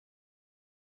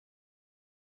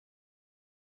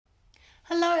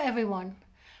Hello everyone!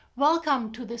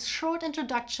 Welcome to this short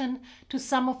introduction to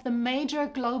some of the major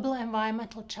global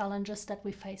environmental challenges that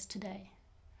we face today.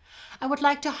 I would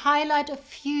like to highlight a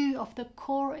few of the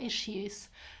core issues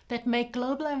that make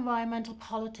global environmental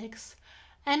politics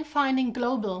and finding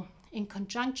global in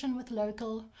conjunction with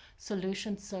local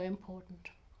solutions so important.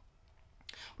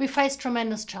 We face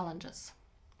tremendous challenges.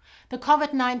 The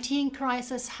COVID-19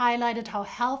 crisis highlighted how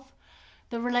health,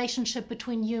 the relationship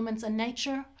between humans and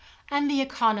nature, and the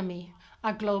economy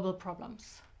are global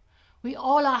problems. We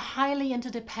all are highly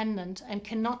interdependent and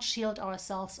cannot shield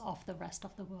ourselves off the rest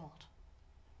of the world.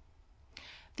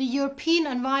 The European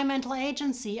Environmental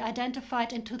Agency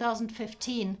identified in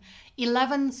 2015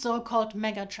 11 so-called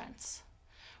megatrends,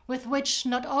 with which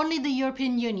not only the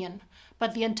European Union,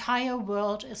 but the entire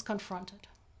world is confronted.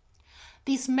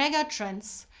 These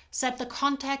megatrends set the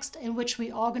context in which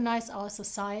we organize our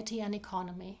society and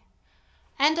economy,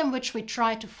 and in which we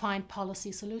try to find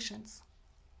policy solutions.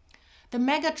 The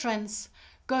megatrends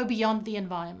go beyond the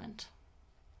environment.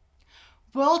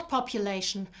 World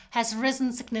population has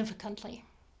risen significantly.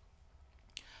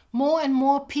 More and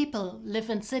more people live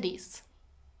in cities.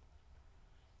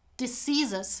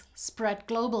 Diseases spread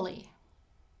globally.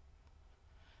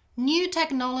 New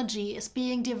technology is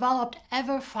being developed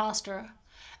ever faster,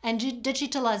 and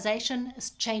digitalization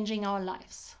is changing our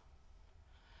lives.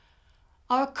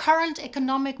 Our current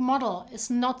economic model is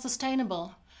not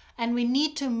sustainable, and we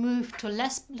need to move to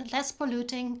less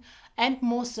polluting and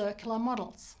more circular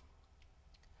models.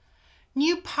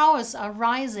 New powers are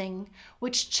rising,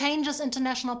 which changes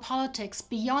international politics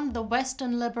beyond the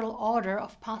Western liberal order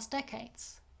of past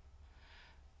decades.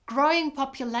 Growing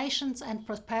populations and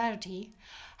prosperity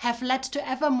have led to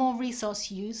ever more resource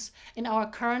use in our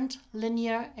current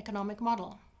linear economic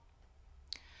model.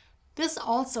 This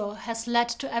also has led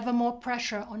to ever more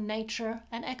pressure on nature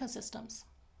and ecosystems.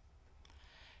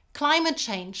 Climate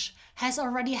change has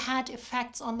already had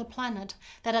effects on the planet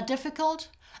that are difficult,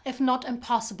 if not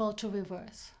impossible, to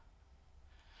reverse.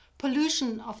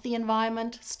 Pollution of the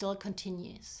environment still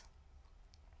continues.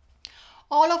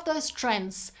 All of those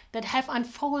trends that have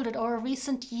unfolded over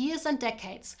recent years and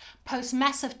decades pose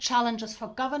massive challenges for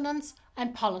governance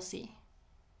and policy.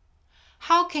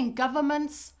 How can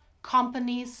governments,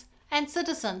 companies, and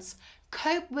citizens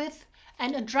cope with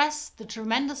and address the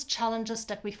tremendous challenges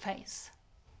that we face?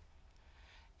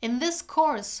 In this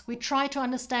course, we try to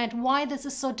understand why this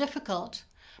is so difficult,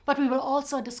 but we will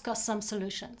also discuss some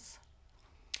solutions.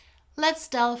 Let's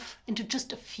delve into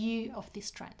just a few of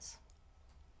these trends.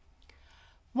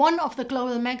 One of the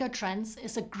global megatrends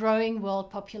is a growing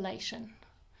world population.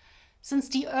 Since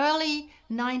the early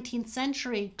 19th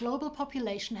century, global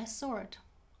population has soared,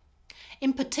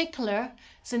 in particular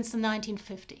since the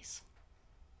 1950s.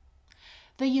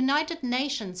 The United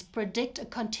Nations predict a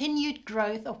continued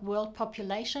growth of world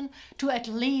population to at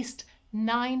least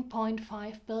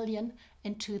 9.5 billion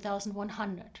in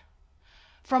 2100,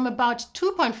 from about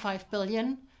 2.5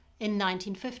 billion in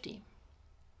 1950.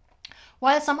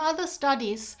 While some other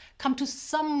studies come to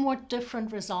somewhat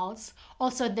different results,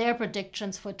 also their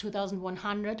predictions for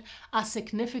 2100 are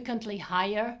significantly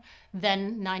higher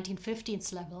than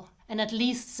 1950's level, and at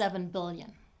least 7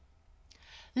 billion.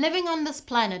 Living on this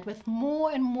planet with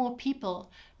more and more people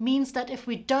means that if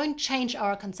we don't change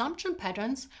our consumption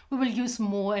patterns, we will use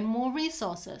more and more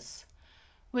resources,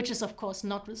 which is of course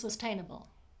not sustainable.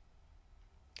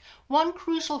 One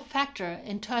crucial factor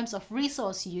in terms of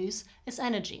resource use is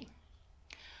energy.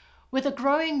 With a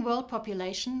growing world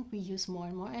population, we use more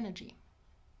and more energy.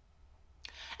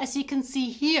 As you can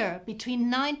see here,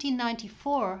 between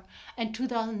 1994 and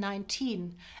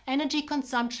 2019, energy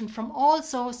consumption from all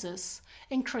sources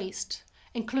increased,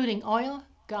 including oil,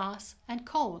 gas, and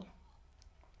coal.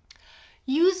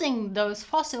 Using those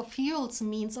fossil fuels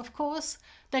means, of course,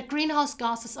 that greenhouse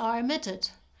gases are emitted,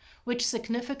 which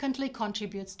significantly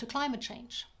contributes to climate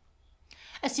change.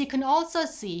 As you can also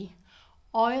see,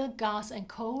 oil, gas, and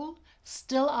coal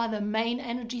still are the main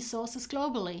energy sources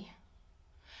globally.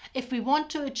 If we want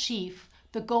to achieve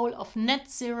the goal of net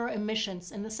zero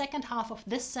emissions in the second half of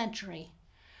this century,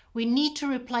 we need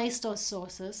to replace those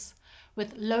sources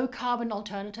with low carbon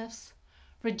alternatives,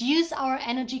 reduce our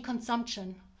energy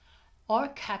consumption, or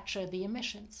capture the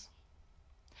emissions.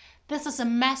 This is a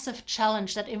massive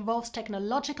challenge that involves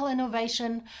technological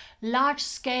innovation,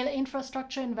 large-scale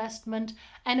infrastructure investment,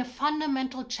 and a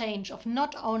fundamental change of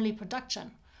not only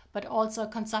production, but also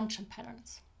consumption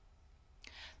patterns.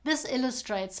 This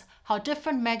illustrates how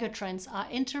different megatrends are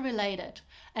interrelated,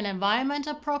 and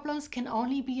environmental problems can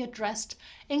only be addressed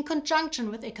in conjunction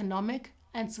with economic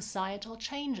and societal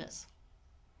changes.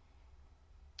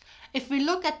 If we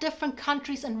look at different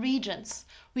countries and regions,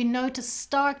 we notice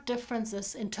stark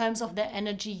differences in terms of their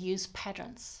energy use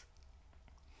patterns.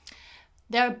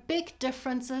 There are big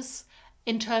differences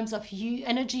in terms of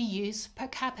energy use per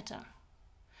capita.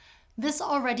 This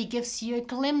already gives you a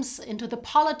glimpse into the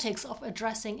politics of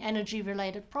addressing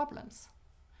energy-related problems.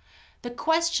 The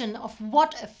question of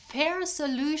what a fair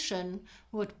solution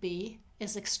would be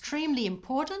is extremely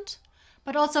important,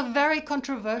 but also very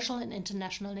controversial in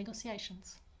international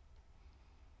negotiations.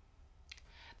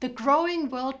 The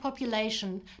growing world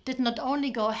population did not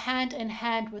only go hand in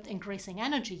hand with increasing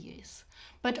energy use,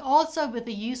 but also with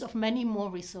the use of many more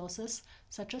resources,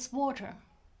 such as water.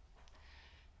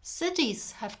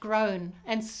 Cities have grown,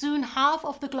 and soon half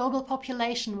of the global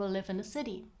population will live in a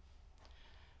city.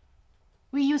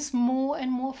 We use more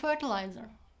and more fertilizer.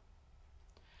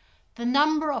 The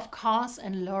number of cars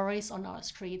and lorries on our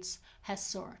streets has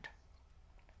soared.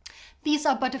 These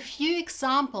are but a few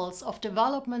examples of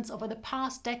developments over the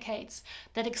past decades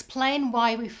that explain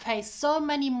why we face so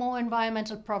many more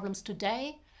environmental problems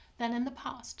today than in the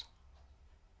past.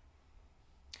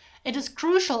 It is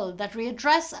crucial that we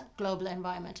address global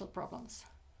environmental problems.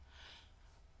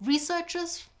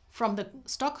 Researchers from the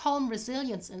Stockholm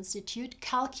Resilience Institute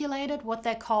calculated what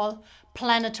they call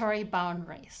planetary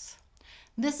boundaries.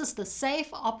 This is the safe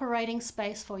operating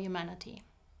space for humanity.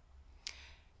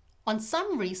 On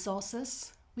some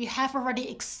resources, we have already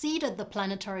exceeded the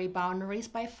planetary boundaries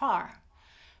by far,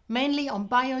 mainly on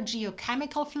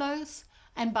biogeochemical flows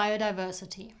and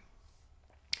biodiversity.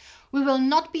 We will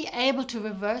not be able to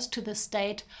reverse to the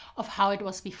state of how it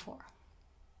was before.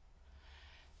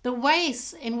 The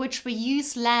ways in which we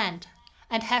use land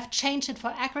and have changed it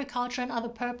for agriculture and other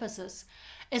purposes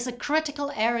is a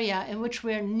critical area in which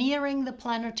we are nearing the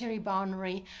planetary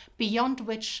boundary beyond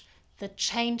which the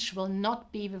change will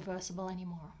not be reversible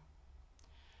anymore.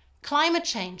 Climate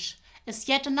change is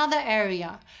yet another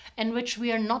area in which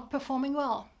we are not performing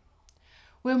well.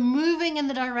 We're moving in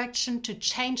the direction to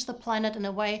change the planet in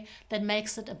a way that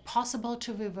makes it impossible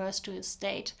to reverse to a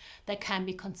state that can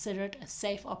be considered a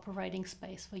safe operating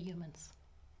space for humans.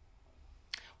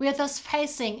 We are thus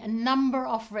facing a number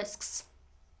of risks.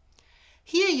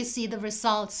 Here you see the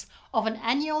results of an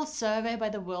annual survey by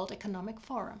the World Economic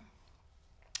Forum.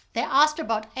 They asked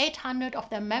about 800 of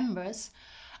their members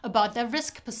about their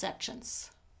risk perceptions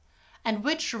and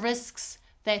which risks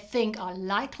they think are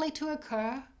likely to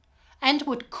occur and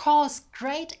would cause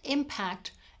great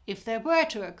impact if they were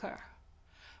to occur.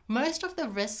 Most of the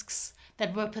risks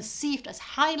that were perceived as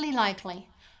highly likely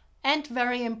and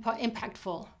very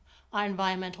impactful are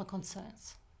environmental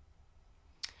concerns.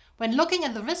 When looking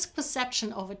at the risk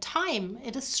perception over time,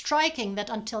 it is striking that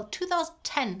until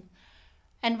 2010,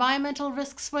 environmental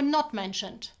risks were not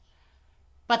mentioned,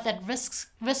 but that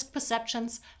risk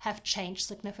perceptions have changed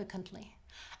significantly.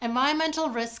 Environmental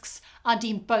risks are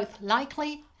deemed both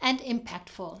likely and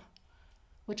impactful,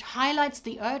 which highlights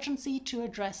the urgency to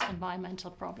address environmental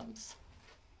problems.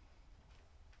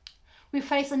 We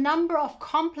face a number of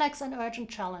complex and urgent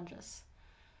challenges.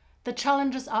 The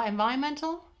challenges are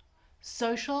environmental,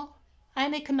 social,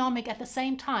 and economic at the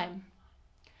same time.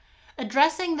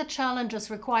 Addressing the challenges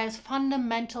requires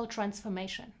fundamental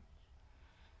transformation.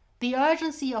 The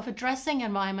urgency of addressing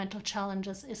environmental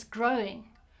challenges is growing,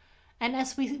 and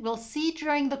as we will see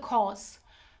during the course,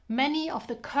 many of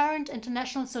the current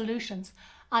international solutions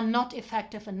are not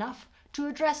effective enough to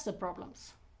address the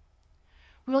problems.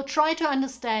 We will try to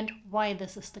understand why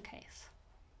this is the case.